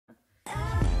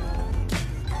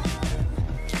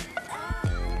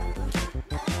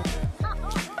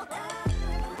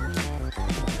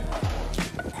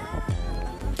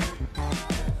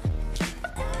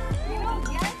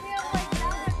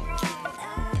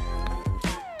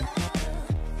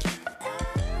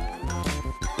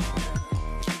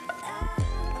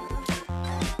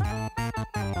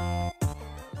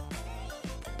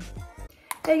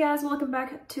Hey guys, welcome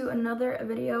back to another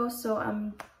video. So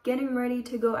I'm getting ready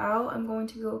to go out. I'm going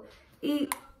to go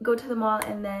eat, go to the mall,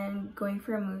 and then going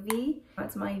for a movie.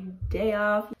 It's my day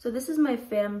off. So this is my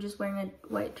fit. I'm just wearing a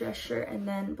white dress shirt and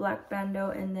then black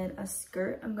bandeau and then a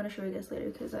skirt. I'm gonna show you this later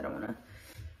because I don't want to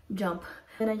jump.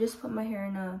 And I just put my hair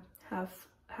in a half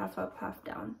up, half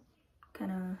down kind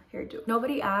of hairdo.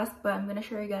 Nobody asked, but I'm gonna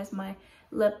show you guys my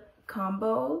lip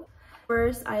combo.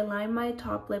 First, I line my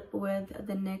top lip with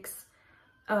the NYX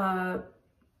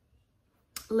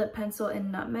lip pencil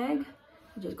in Nutmeg.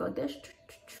 I just go like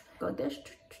this,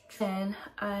 and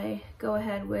I go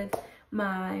ahead with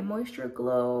my Moisture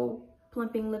Glow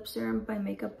Plumping Lip Serum by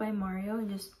Makeup by Mario and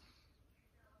just,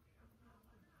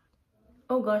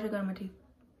 oh gosh, I got it on my teeth.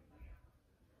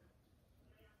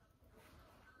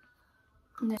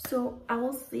 So I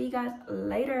will see you guys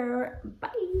later. Bye.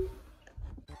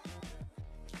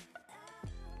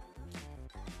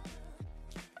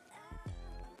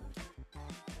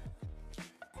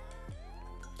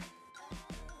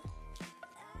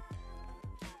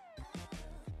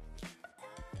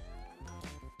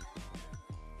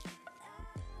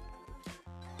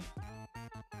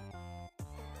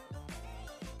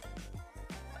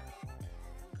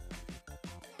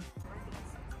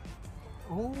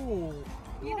 Oh!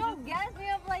 You don't gas me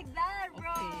up like that, bro.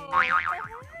 Okay. What the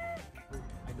heck?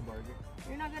 I the burger.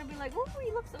 You're not gonna be like, oh,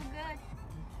 you look so good.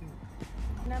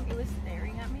 And he was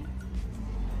staring at me.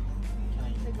 Can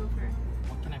I? To go for it.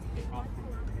 What can I pick off?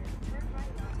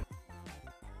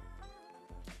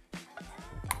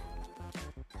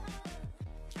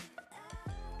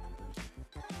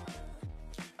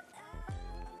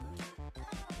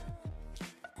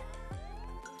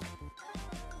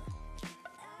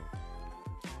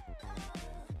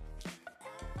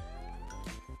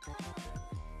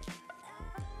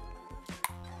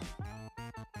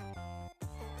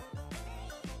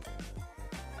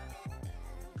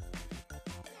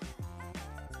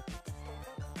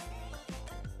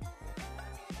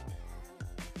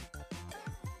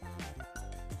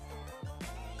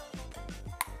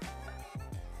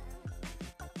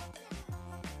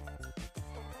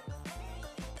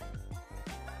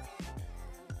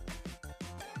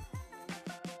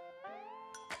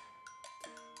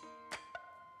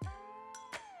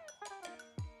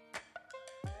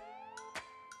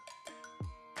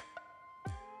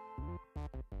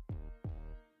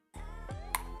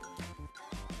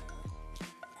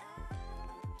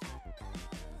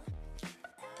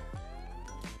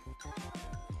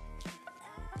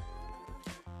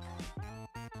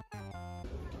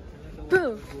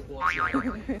 Boom.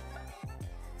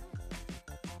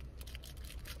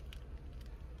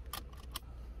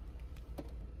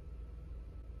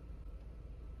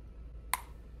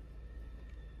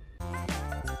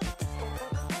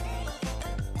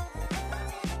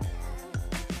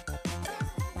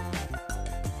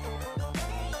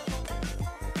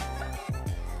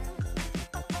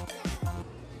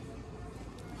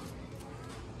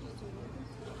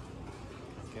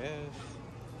 Guess.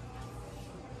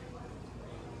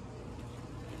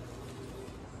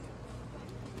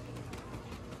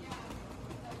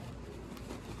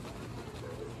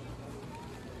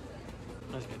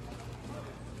 That's good.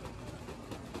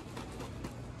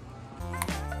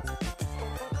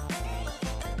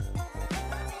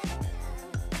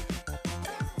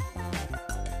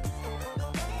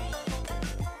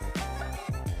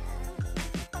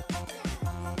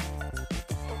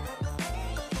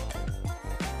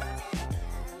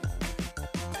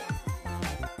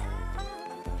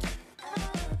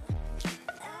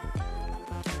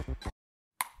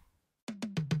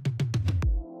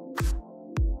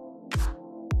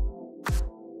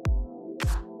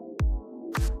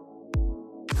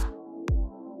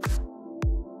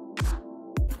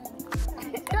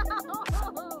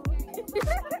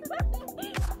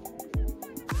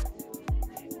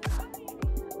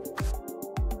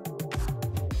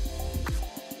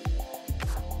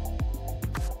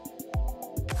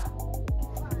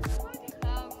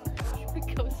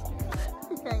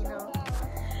 I know.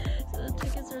 So the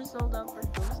tickets are sold out for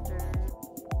Coaster.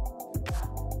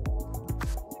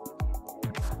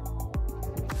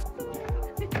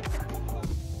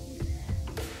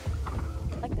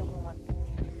 I like the one.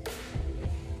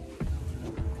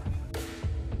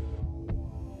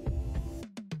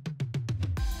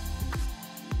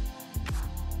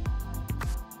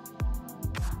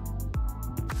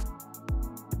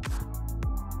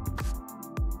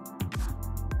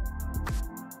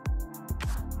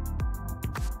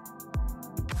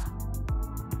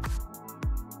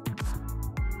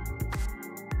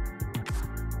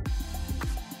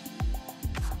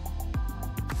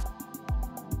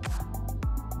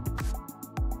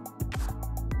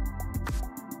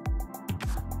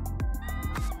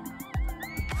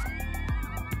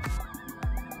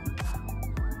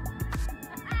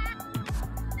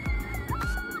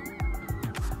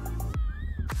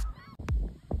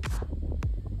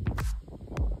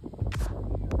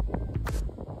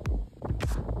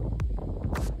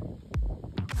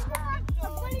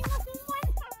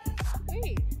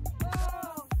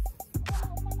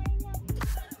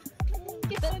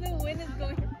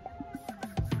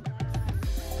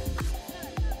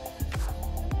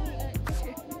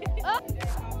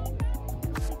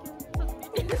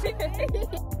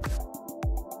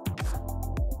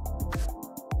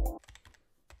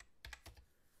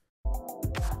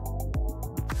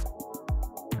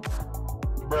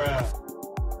 Bruh.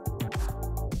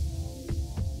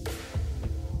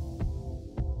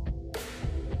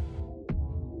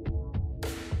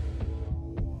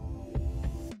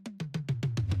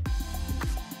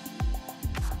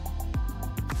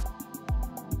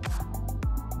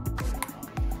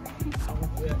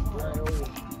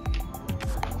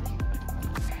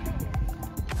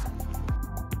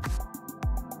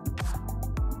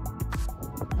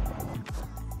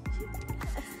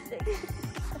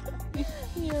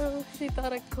 Yo, she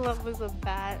thought a club was a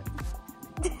bat.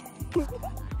 My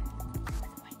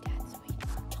dad's waiting.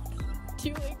 Do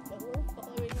you like that we're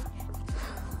following?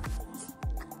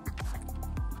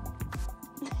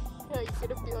 Yeah, you're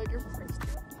gonna feel like your first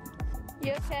trip.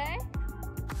 You okay?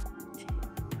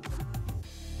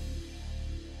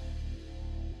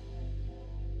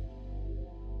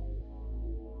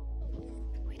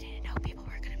 We didn't know people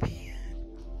were gonna be here.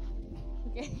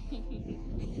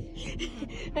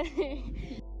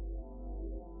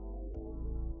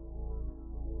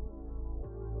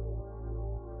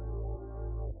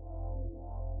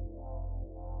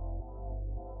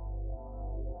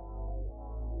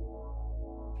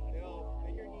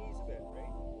 Bend your knees a bit,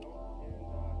 right?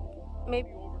 And Maybe.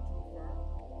 be over too far.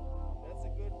 That's a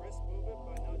good wrist movement,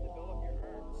 but now develop your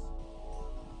arms.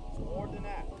 It's more than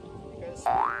that. Because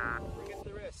forget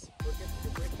the wrist. Forget the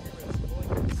break your wrist. Go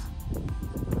like this.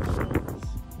 Shoulders.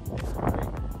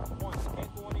 Right. One. You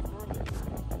can't go any further.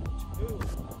 Two.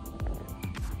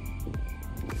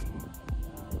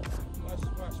 Push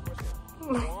it.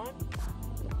 One.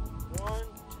 One,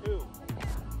 two.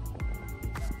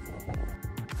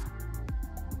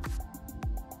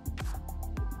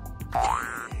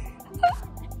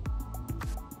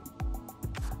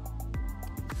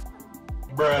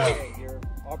 Bruh. Okay, your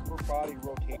upper body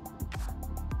rotate.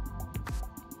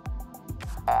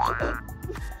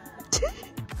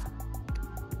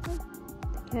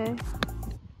 Okay.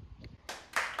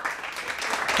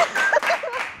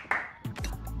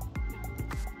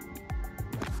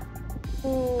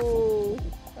 Ooh,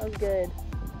 that was good.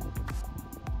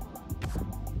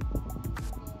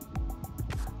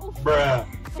 Bruh.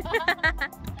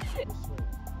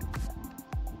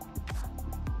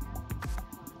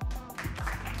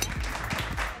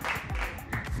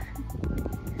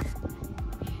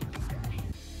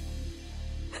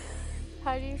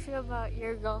 How do you feel about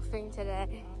your golfing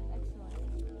today?